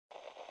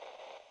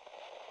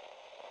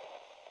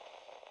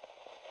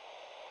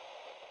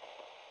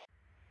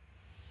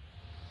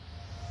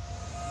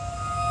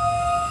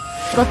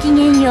ごき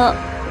げんよう。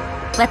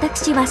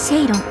私は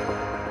セイロン。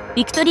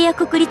ビクトリア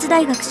国立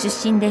大学出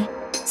身で、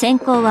専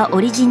攻は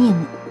オリジニウ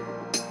ム。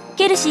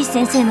ケルシー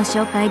先生の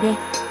紹介で、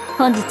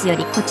本日よ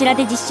りこちら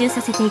で実習さ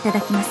せていた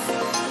だきま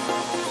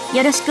す。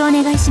よろしくお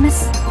願いしま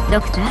す、ド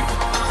クター。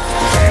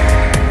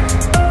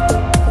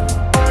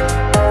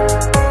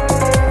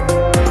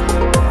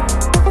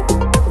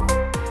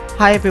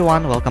Hi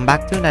everyone, welcome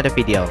back to another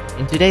video.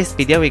 In today's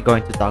video, we're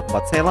going to talk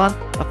about Ceylon,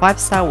 a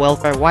 5-star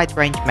welfare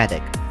wide-range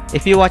medic.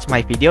 If you watch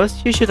my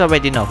videos, you should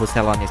already know who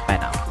Ceylon is by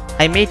now.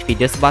 I made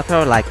videos about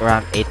her like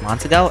around 8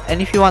 months ago,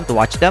 and if you want to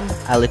watch them,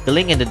 I'll leave the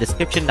link in the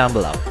description down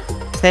below.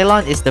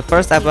 Ceylon is the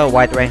first ever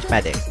wide-range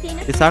medic.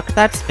 This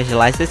archetype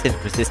specializes in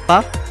persist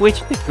buff,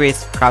 which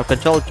decreases crowd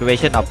control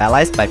duration of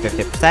allies by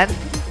 50%,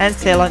 and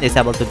Ceylon is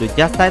able to do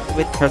just that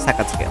with her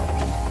second skill.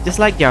 Just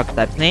like the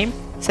archetype's name,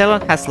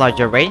 Ceylon has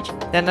larger range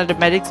than other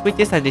medics, which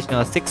is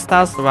additional 6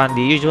 styles around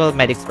the usual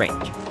medic's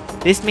range.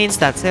 This means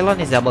that Ceylon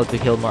is able to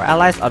heal more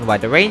allies on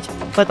wider range,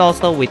 but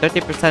also with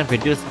 30%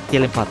 reduced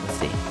healing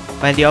potency.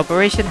 When the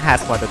operation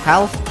has water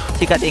tiles,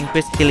 she got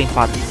increased healing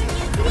potency.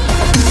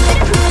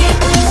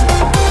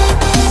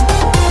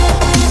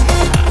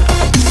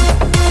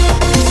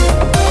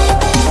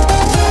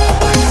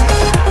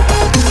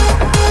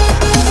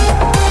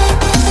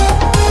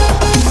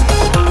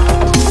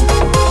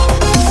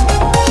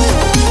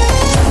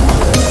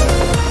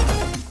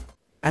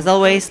 As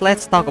always,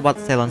 let's talk about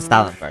Ceylon's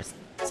talent first.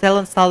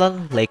 Ceylon's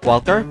talent, Lake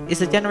Walker,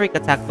 is a generic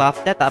attack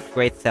buff that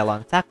upgrades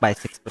Ceylon's attack by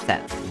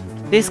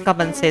 6%. This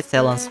compensates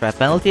Ceylon's threat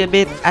penalty a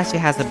bit, as she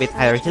has a bit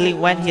higher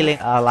healing when healing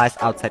allies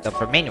outside of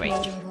her main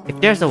range.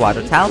 If there's a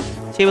water tile,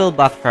 she will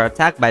buff her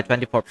attack by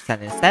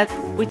 24% instead,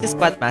 which is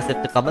quite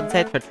massive to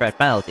compensate her threat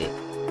penalty.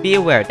 Be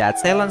aware that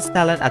Ceylon's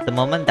talent at the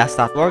moment does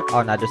not work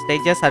on other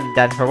stages other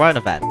than her run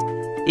event.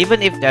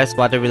 Even if there's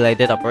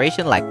water-related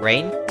operation like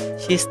rain,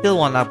 she still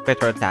won't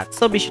upgrade her attack,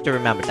 so be sure to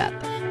remember that.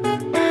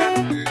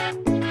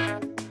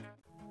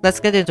 Let's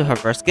get into her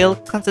first skill,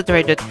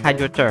 Concentrated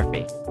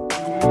Hydrotherapy.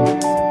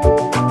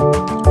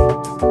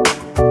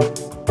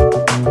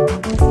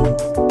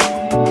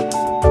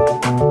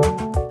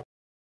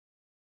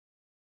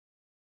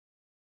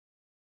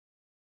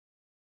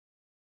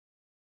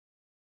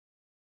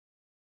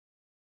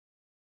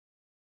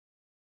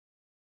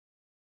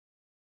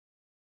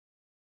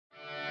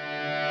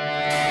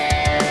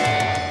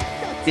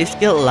 This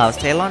skill allows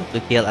Ceylon to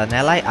heal an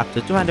ally up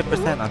to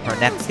 200% on her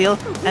next heal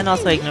and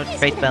also ignore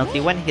trait penalty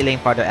when healing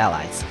further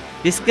allies.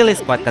 This skill is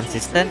quite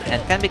consistent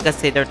and can be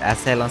considered as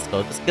Ceylon's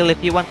go-to skill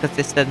if you want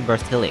consistent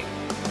burst healing.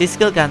 This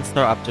skill can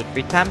store up to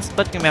 3 times,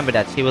 but remember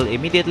that she will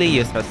immediately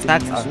use her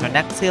stacks on her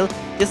next heal,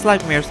 just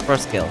like Mir's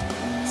first skill.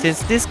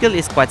 Since this skill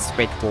is quite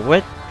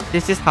straightforward,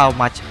 this is how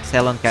much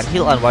Ceylon can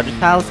heal on water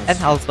tiles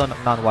and also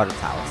non-water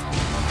tiles.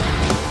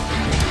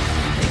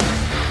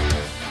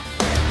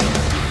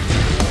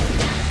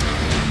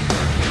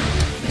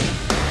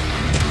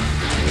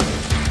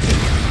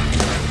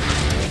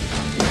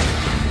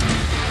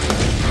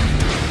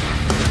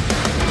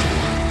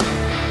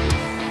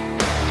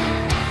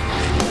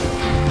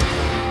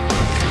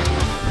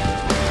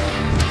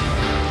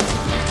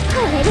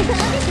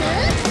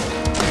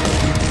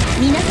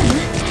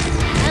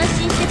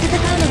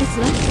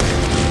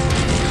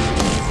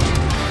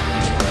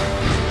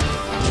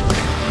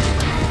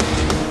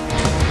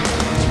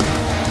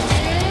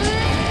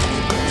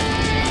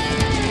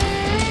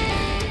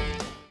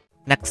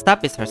 Next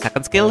up is her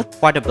second skill,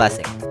 Water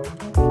Blessing.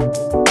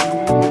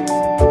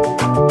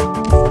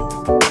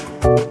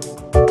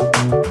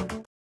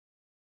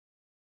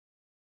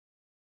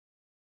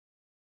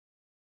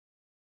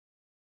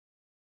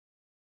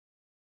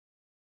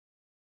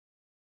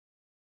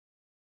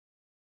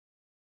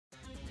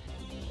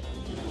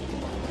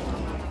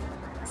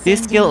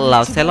 This skill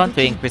allows Ceylon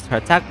to increase her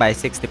attack by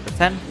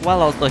 60%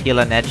 while also heal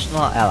an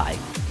additional ally.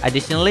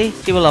 Additionally,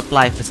 she will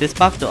apply Persist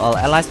buff to all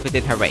allies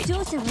within her range.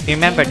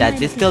 Remember that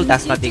this skill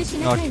does not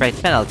ignore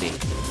trait penalty.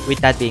 With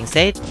that being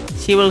said,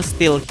 she will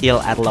still heal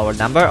at a lower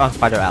number on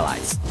further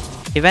allies.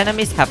 If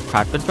enemies have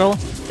crowd control,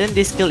 then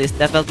this skill is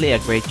definitely a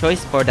great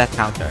choice for that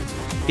counter.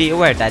 Be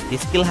aware that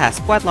this skill has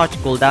quite large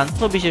cooldown,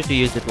 so be sure to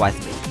use it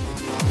wisely.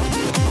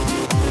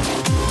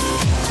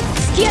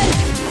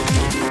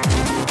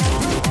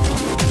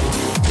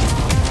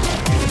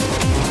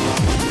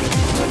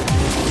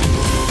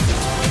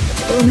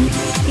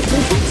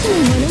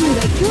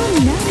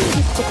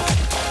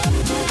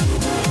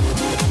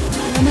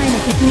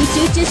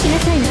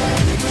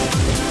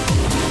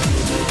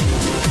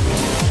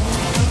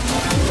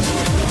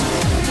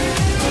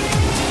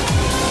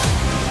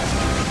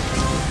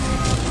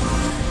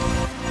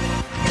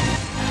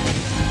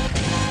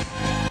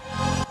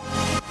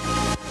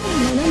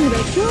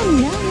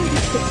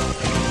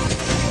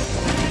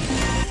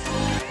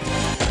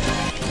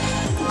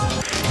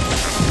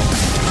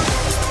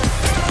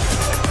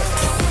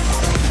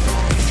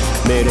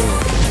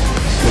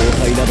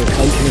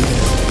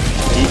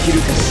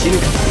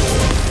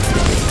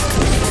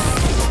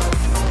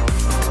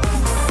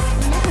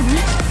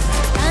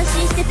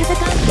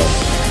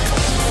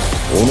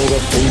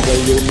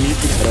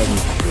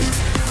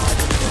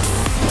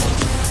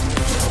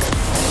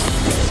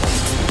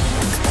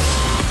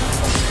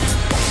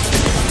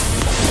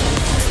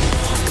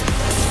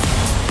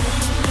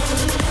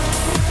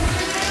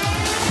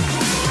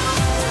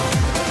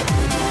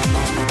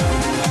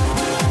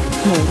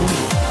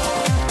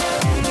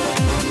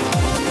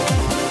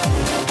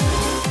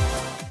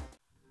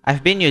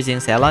 I've been using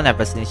Ceylon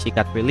ever since she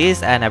got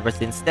released, and ever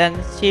since then,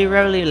 she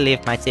rarely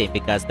left my team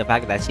because the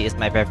fact that she is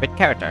my favorite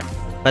character.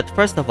 But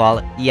first of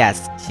all,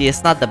 yes, she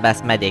is not the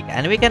best medic,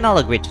 and we can all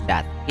agree to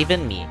that,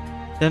 even me.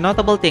 The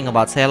notable thing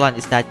about Ceylon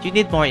is that you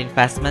need more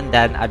investment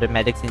than other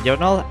medics in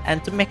general,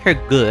 and to make her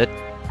good,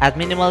 at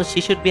minimal she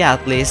should be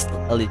at least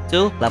Elite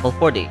 2, level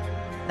 40.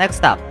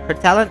 Next up, her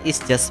talent is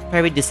just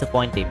very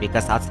disappointing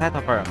because outside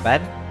of her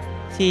event,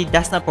 she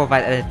does not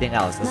provide anything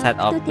else aside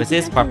of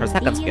resist from her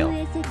second skill.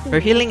 Her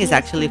healing is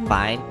actually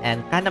fine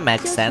and kinda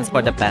makes sense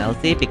for the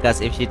penalty because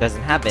if she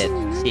doesn't have it,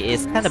 she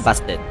is kinda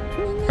busted.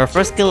 Her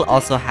first skill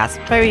also has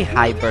very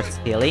high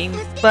burst healing,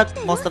 but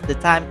most of the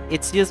time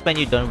it's used when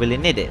you don't really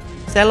need it.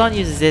 Ceylon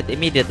uses it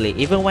immediately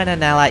even when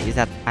an ally is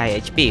at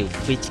high HP,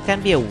 which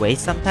can be a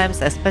waste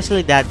sometimes,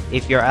 especially that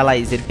if your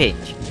ally is in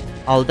pinch.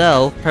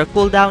 Although, her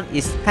cooldown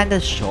is kinda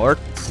short,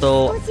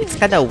 so it's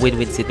kinda a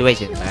win-win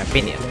situation in my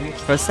opinion.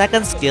 Her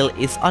second skill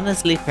is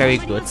honestly very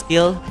good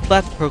skill,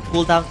 but her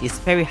cooldown is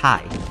very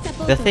high.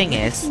 The thing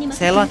is,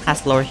 Ceylon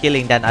has lower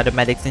healing than other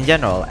medics in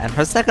general, and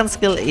her second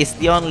skill is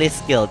the only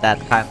skill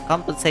that can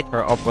compensate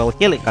her overall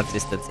healing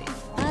consistency.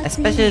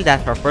 Especially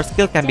that her first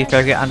skill can be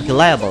very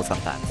unreliable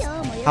sometimes.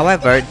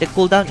 However, the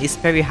cooldown is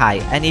very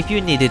high, and if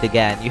you need it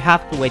again, you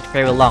have to wait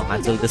very long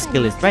until the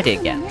skill is ready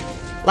again.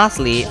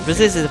 Lastly,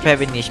 resist is a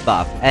very niche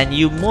buff, and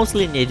you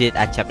mostly need it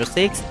at chapter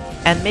 6,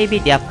 and maybe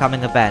the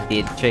upcoming event,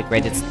 the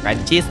trick-rated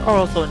strategies, or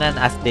also known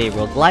as the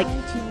roguelike,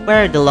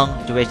 where the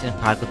long duration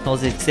crowd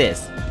controls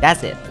exist.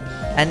 That's it.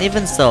 And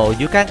even so,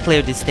 you can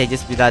clear these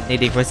stages without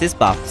needing resist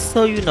buff,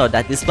 so you know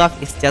that this buff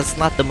is just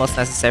not the most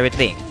necessary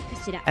thing.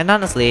 And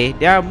honestly,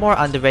 there are more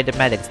underrated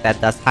medics that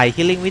does high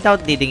healing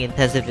without needing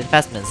intensive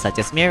investments such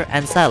as Mirror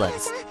and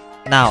Silence.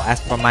 Now, as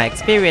for my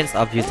experience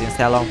of using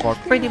Ceylon for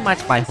pretty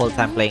much my whole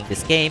time playing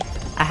this game,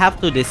 I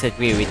have to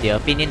disagree with the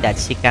opinion that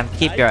she can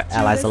keep your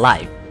allies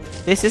alive.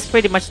 This is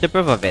pretty much the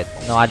proof of it.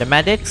 No other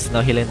medics,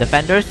 no healing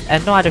defenders,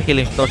 and no other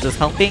healing sources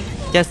helping,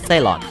 just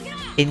Ceylon.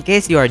 In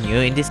case you are new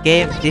in this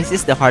game, this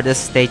is the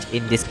hardest stage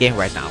in this game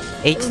right now,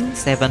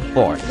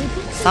 H74.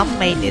 Some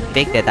may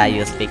nitpick that I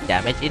use big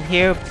damage in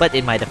here, but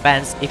in my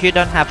defense, if you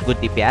don't have good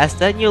DPS,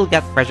 then you'll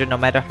get pressure no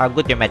matter how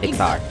good your medics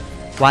are.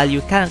 While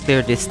you can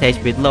clear this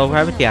stage with low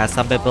gravity as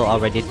some people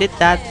already did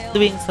that,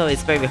 doing so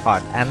is very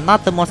hard and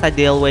not the most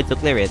ideal way to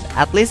clear it,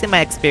 at least in my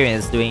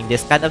experience doing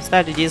this kind of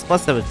strategies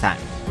most of the time.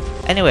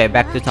 Anyway,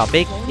 back to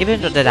topic,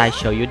 even though that I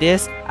show you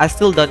this, I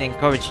still don't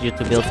encourage you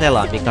to build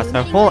Ceylon because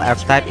her whole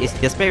archetype is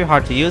just very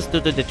hard to use due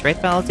to the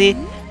trait penalty,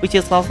 which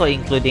is also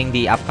including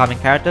the upcoming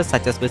characters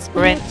such as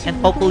Whisperin and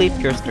hopefully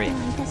Pure Stream.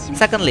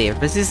 Secondly,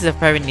 resist is a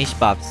very niche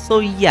buff, so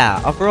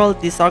yeah, overall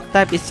this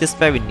archetype is just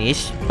very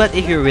niche, but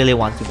if you really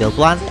want to build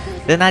one,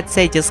 then I'd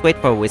say just wait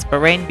for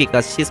Whisperin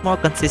because she's more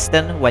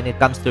consistent when it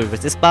comes to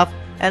resist buff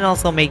and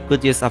also make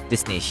good use of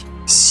this niche.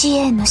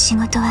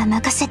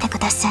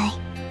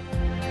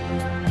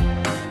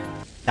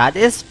 That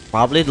is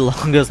probably the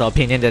longest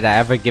opinion that I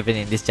ever given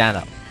in this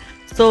channel.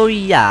 So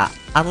yeah,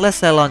 unless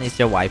Ceylon is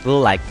your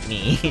waifu like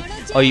me,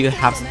 or you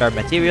have spare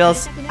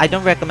materials, I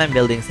don't recommend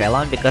building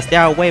Ceylon because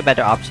there are way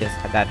better options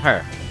than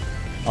her.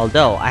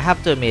 Although, I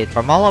have to admit,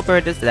 from all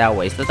operators that I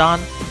wasted on,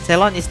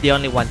 Ceylon is the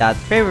only one that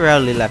very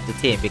rarely left the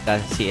team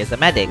because she is a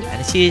medic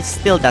and she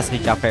still does her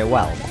job very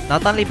well.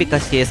 Not only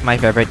because she is my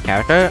favorite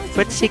character,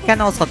 but she can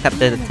also keep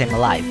the team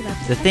alive.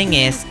 The thing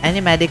is,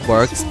 any medic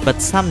works,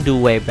 but some do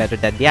way better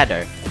than the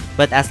other.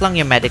 But as long as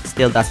your medic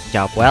still does the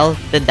job well,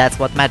 then that's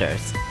what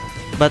matters.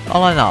 But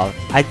all in all,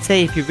 I'd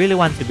say if you really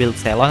want to build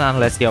Ceylon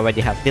unless you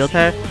already have built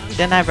her,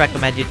 then I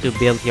recommend you to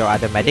build your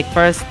other medic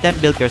first, then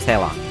build your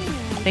Ceylon.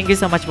 Thank you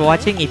so much for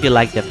watching. If you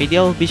liked the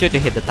video, be sure to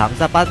hit the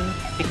thumbs up button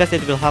because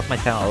it will help my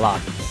channel a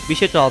lot. Be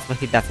sure to also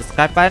hit that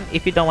subscribe button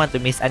if you don't want to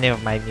miss any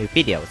of my new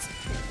videos.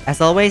 As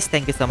always,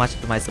 thank you so much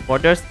to my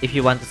supporters. If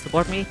you want to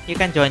support me, you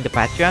can join the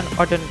Patreon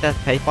or donate at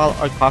PayPal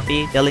or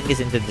Coffee. The link is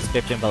in the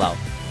description below.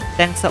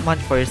 Thanks so much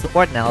for your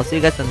support and I'll see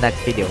you guys in the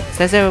next video.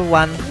 Says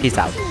everyone, peace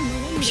out.